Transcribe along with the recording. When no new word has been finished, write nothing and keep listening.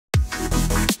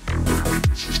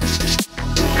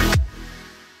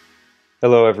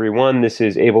Hello everyone, this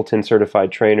is Ableton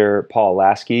Certified Trainer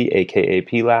P-LASK, aka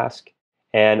P-LASK,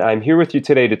 and I'm here with you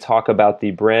today to talk about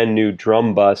the brand new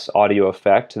drum bus audio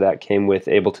effect that came with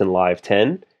Ableton Live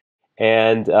 10.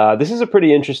 And this is a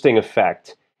pretty interesting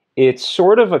effect. It's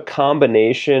sort of a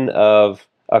combination of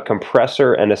a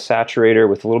compressor and a saturator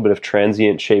with a little bit of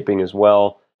transient shaping as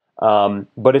well,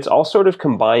 but it's all sort of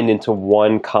combined into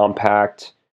one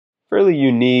compact, fairly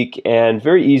unique, and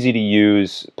very easy to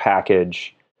use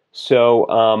package.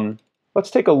 So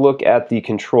let's take a look at the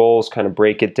controls, kind of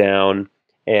break it down,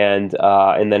 and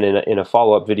then in a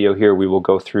follow-up video here we will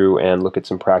go through and look at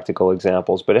some practical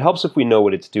examples. But it helps if we know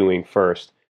what it's doing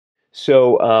first.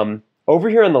 So over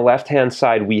here on the left-hand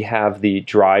side we have the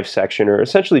drive section, or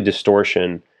essentially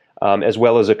distortion, as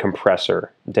well as a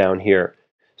compressor down here.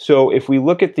 So if we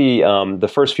look at the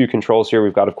first few controls here,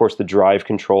 we've got, of course, the drive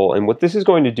control, and what this is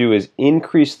going to do is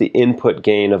increase the input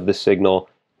gain of the signal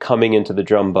coming into the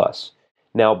drum bus.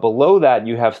 Now below that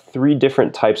you have three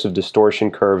different types of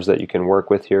distortion curves that you can work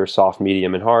with here: soft,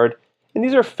 medium, and hard. And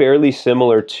these are fairly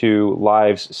similar to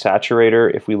Live's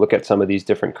saturator. If we look at some of these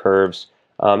different curves,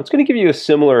 it's going to give you a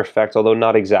similar effect, although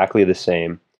not exactly the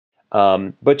same.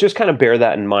 But just kind of bear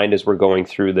that in mind as we're going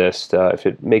through this, if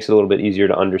it makes it a little bit easier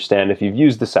to understand if you've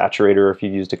used the saturator or if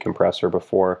you've used a compressor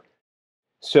before.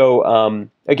 So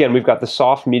again, we've got the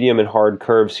soft, medium, and hard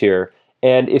curves here.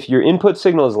 And if your input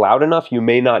signal is loud enough, you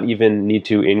may not even need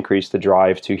to increase the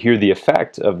drive to hear the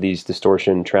effect of these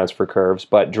distortion transfer curves,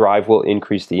 but drive will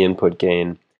increase the input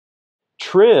gain.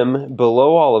 Trim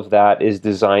below all of that is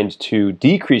designed to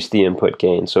decrease the input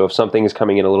gain. So if something is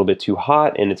coming in a little bit too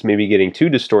hot and it's maybe getting too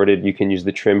distorted, you can use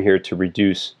the trim here to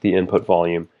reduce the input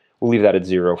volume. We'll leave that at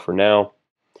 0 for now.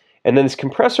 And then this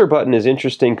compressor button is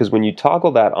interesting because when you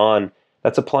toggle that on,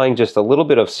 that's applying just a little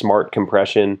bit of smart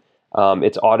compression.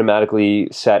 It's automatically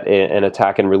set an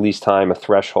attack and release time, a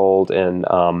threshold, and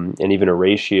even a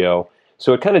ratio.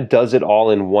 So it kind of does it all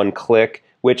in one click,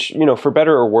 which, you know, for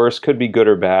better or worse, could be good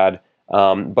or bad.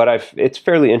 But it's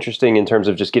fairly interesting in terms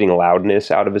of just getting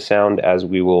loudness out of a sound, as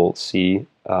we will see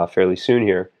fairly soon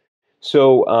here.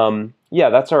 So yeah,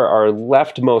 that's our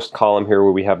leftmost column here,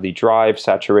 where we have the drive,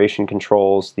 saturation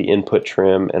controls, the input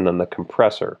trim, and then the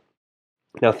compressor.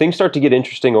 Now things start to get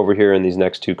interesting over here in these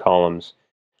next two columns.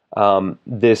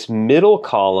 This middle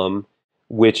column,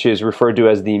 which is referred to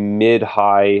as the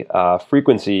mid-high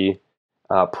frequency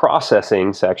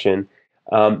processing section,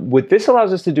 what this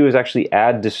allows us to do is actually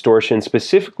add distortion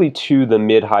specifically to the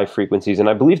mid-high frequencies, and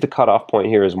I believe the cutoff point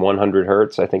here is 100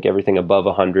 Hertz. I think everything above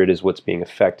 100 is what's being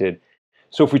affected.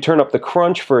 So if we turn up the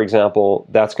crunch, for example,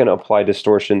 that's going to apply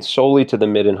distortion solely to the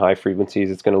mid and high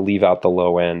frequencies. It's going to leave out the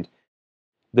low end.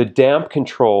 The damp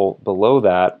control below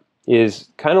that is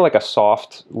kind of like a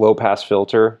soft low-pass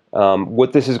filter.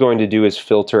 What this is going to do is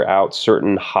filter out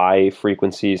certain high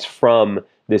frequencies from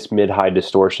this mid-high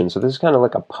distortion. So this is kind of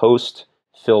like a post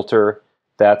filter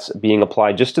that's being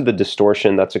applied just to the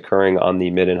distortion that's occurring on the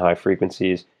mid and high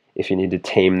frequencies. If you need to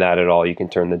tame that at all, you can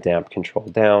turn the damp control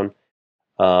down.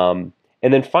 And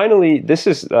then finally, this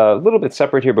is a little bit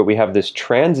separate here, but we have this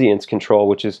transients control,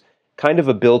 which is kind of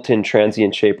a built-in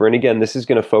transient shaper. And again, this is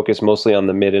going to focus mostly on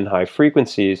the mid and high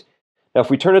frequencies. Now, if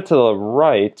we turn it to the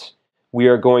right, we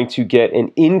are going to get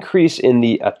an increase in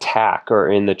the attack,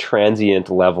 or in the transient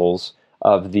levels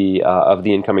of the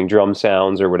incoming drum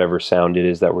sounds, or whatever sound it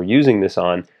is that we're using this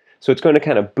on. So it's going to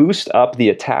kind of boost up the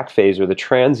attack phase, or the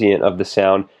transient of the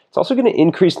sound. It's also going to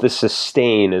increase the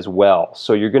sustain as well.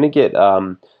 So you're going to get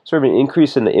sort of an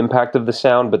increase in the impact of the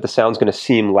sound, but the sound's going to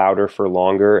seem louder for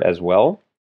longer as well.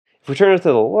 If we turn it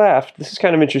to the left, this is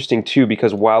kind of interesting too,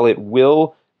 because while it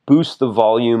will boost the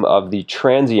volume of the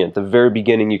transient, the very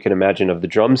beginning, you can imagine, of the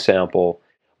drum sample,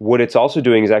 what it's also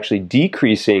doing is actually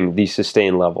decreasing the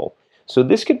sustain level. So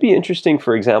this could be interesting,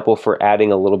 for example, for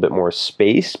adding a little bit more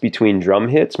space between drum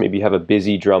hits. Maybe you have a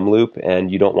busy drum loop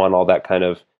and you don't want all that kind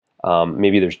of,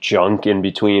 maybe there's junk in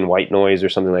between, white noise or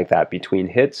something like that between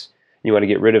hits. You want to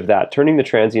get rid of that. Turning the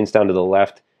transients down to the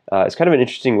left is kind of an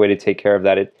interesting way to take care of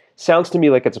that. It sounds to me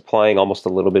like it's applying almost a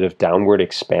little bit of downward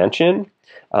expansion,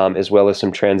 as well as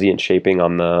some transient shaping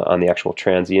on the actual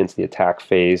transients, the attack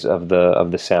phase of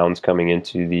the sounds coming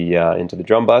into the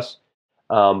drum bus.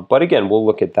 But again, we'll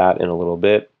look at that in a little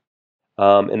bit.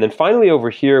 And then finally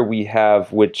over here we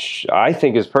have, which I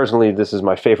think is personally, this is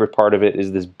my favorite part of it,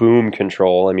 is this boom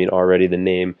control. I mean, already the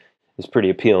name is pretty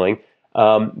appealing.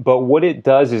 But what it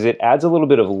does is it adds a little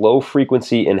bit of low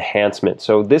frequency enhancement.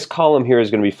 So this column here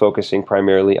is going to be focusing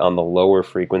primarily on the lower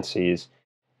frequencies.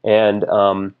 And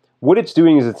what it's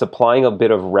doing is it's applying a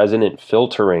bit of resonant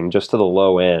filtering just to the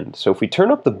low end. So if we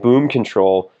turn up the boom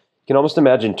control, you can almost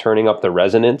imagine turning up the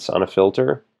resonance on a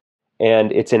filter.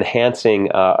 and it's enhancing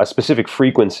a specific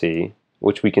frequency,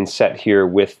 which we can set here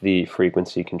with the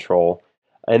frequency control.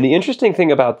 And the interesting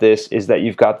thing about this is that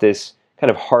you've got this kind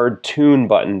of hard tune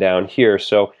button down here.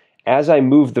 So as I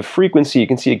move the frequency, you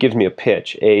can see it gives me a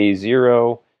pitch,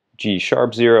 A0, G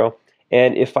sharp 0.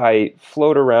 And if I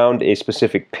float around a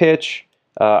specific pitch,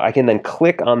 I can then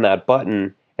click on that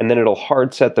button, and then it'll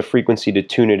hard set the frequency to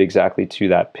tune it exactly to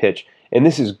that pitch. And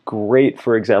this is great,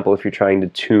 for example, if you're trying to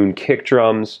tune kick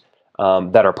drums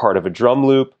that are part of a drum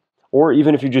loop, or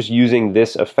even if you're just using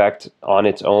this effect on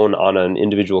its own on an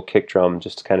individual kick drum,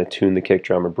 just to kind of tune the kick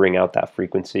drum or bring out that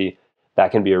frequency.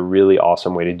 That can be a really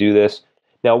awesome way to do this.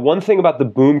 Now, one thing about the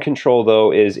boom control,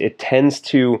 though, is it tends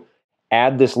to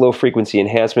add this low frequency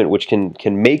enhancement, which can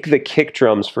make the kick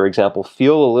drums, for example,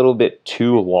 feel a little bit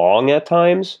too long at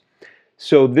times.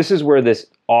 So this is where this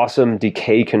awesome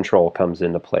decay control comes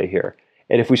into play here.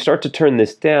 And if we start to turn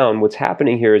this down, what's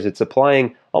happening here is it's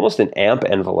applying almost an amp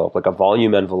envelope, like a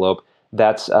volume envelope,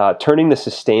 that's turning the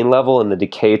sustain level and the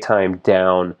decay time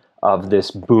down of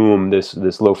this boom,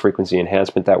 this low frequency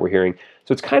enhancement that we're hearing.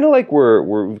 So it's kind of like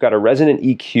we've got a resonant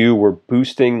EQ, we're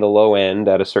boosting the low end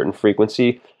at a certain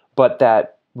frequency, but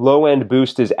that low end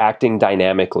boost is acting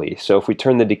dynamically. So if we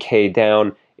turn the decay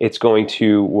down,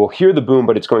 we'll hear the boom,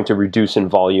 but it's going to reduce in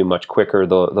volume much quicker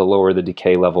the lower the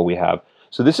decay level we have.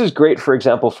 So this is great, for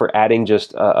example, for adding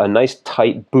just a nice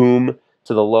tight boom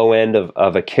to the low end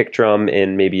of a kick drum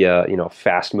in maybe a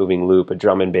fast moving loop, a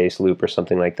drum and bass loop or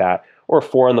something like that, or a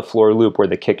 4 on the floor loop where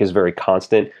the kick is very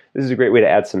constant. This is a great way to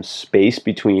add some space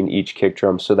between each kick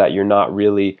drum so that you're not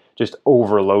really just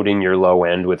overloading your low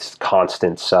end with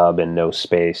constant sub and no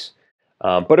space.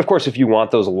 But of course, if you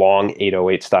want those long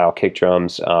 808 style kick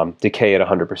drums, decay at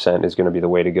 100% is going to be the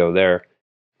way to go there.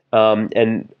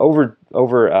 And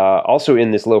also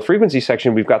in this low frequency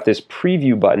section, we've got this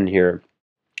preview button here.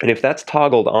 And if that's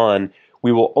toggled on,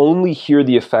 we will only hear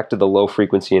the effect of the low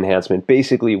frequency enhancement.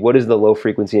 Basically, what is the low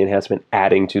frequency enhancement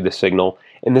adding to the signal?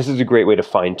 And this is a great way to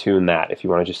fine tune that if you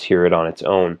want to just hear it on its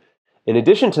own. In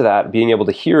addition to that, being able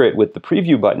to hear it with the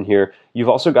preview button here, you've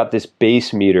also got this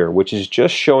bass meter, which is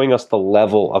just showing us the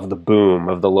level of the boom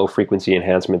of the low frequency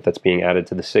enhancement that's being added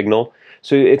to the signal.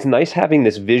 So it's nice having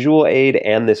this visual aid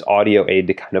and this audio aid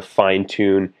to kind of fine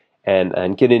tune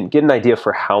and get an idea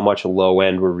for how much low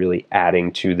end we're really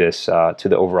adding to this to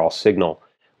the overall signal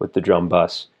with the drum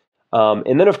bus.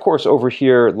 And then of course over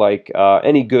here, like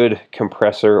any good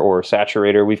compressor or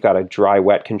saturator, we've got a dry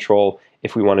wet control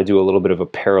if we want to do a little bit of a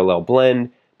parallel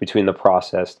blend between the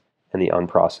processed and the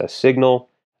unprocessed signal.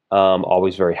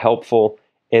 Always very helpful.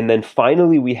 And then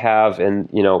finally we have, and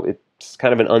it's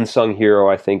kind of an unsung hero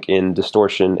I think in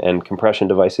distortion and compression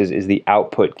devices, is the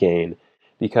output gain.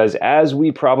 Because as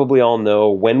we probably all know,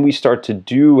 when we start to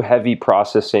do heavy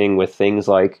processing with things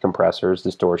like compressors,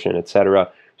 distortion,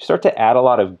 etc., we start to add a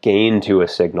lot of gain to a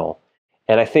signal.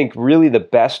 And I think really the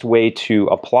best way to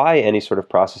apply any sort of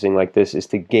processing like this is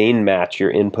to gain match your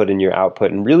input and your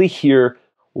output and really hear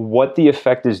what the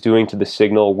effect is doing to the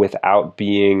signal without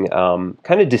being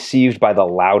kind of deceived by the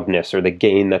loudness or the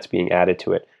gain that's being added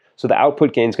to it. So the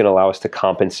output gain is going to allow us to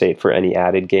compensate for any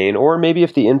added gain, or maybe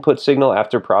if the input signal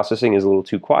after processing is a little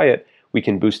too quiet, we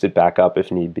can boost it back up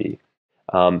if need be.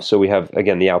 So we have,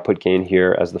 again, the output gain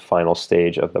here as the final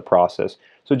stage of the process.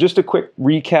 So just a quick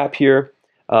recap here.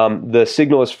 The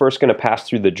signal is first going to pass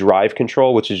through the drive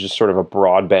control, which is just sort of a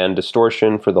broadband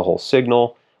distortion for the whole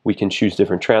signal. We can choose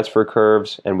different transfer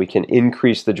curves, and we can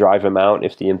increase the drive amount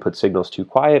if the input signal is too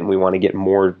quiet and we want to get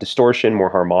more distortion,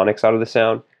 more harmonics out of the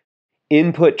sound.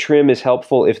 Input trim is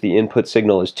helpful if the input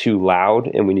signal is too loud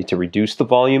and we need to reduce the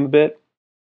volume a bit.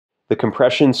 The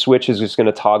compression switch is just going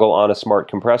to toggle on a smart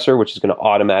compressor, which is going to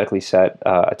automatically set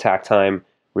attack time,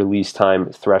 release time,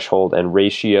 threshold, and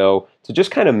ratio to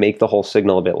just kind of make the whole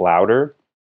signal a bit louder.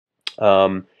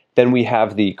 Then we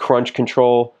have the crunch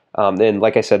control. And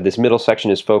like I said, this middle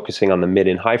section is focusing on the mid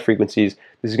and high frequencies.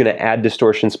 This is going to add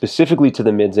distortion specifically to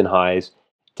the mids and highs.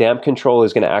 Damp control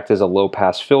is going to act as a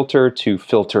low-pass filter to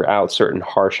filter out certain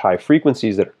harsh high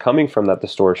frequencies that are coming from that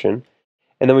distortion.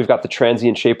 And then we've got the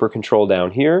transient shaper control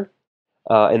down here.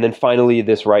 And then finally,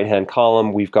 this right-hand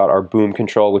column, we've got our boom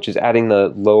control, which is adding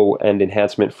the low-end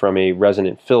enhancement from a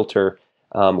resonant filter,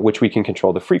 which we can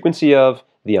control the frequency of,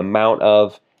 the amount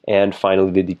of, and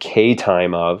finally the decay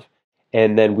time of.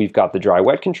 And then we've got the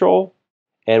dry-wet control.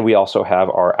 And we also have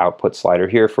our output slider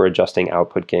here for adjusting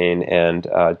output gain and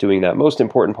doing that most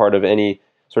important part of any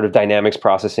sort of dynamics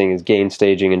processing is gain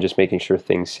staging and just making sure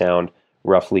things sound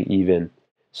roughly even.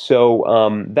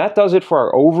 So that does it for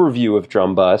our overview of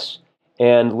drum bus.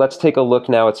 And let's take a look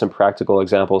now at some practical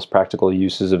examples, practical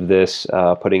uses of this,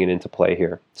 putting it into play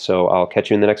here. So I'll catch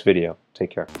you in the next video.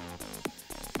 Take care.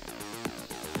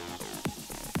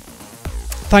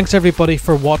 Thanks everybody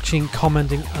for watching,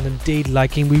 commenting, and indeed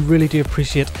liking. We really do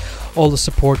appreciate all the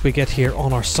support we get here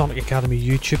on our Sonic Academy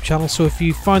YouTube channel. So if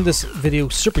you found this video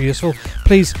super useful,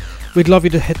 please, we'd love you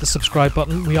to hit the subscribe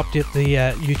button. We update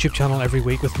the YouTube channel every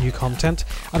week with new content.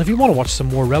 And if you want to watch some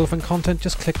more relevant content,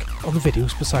 just click on the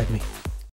videos beside me.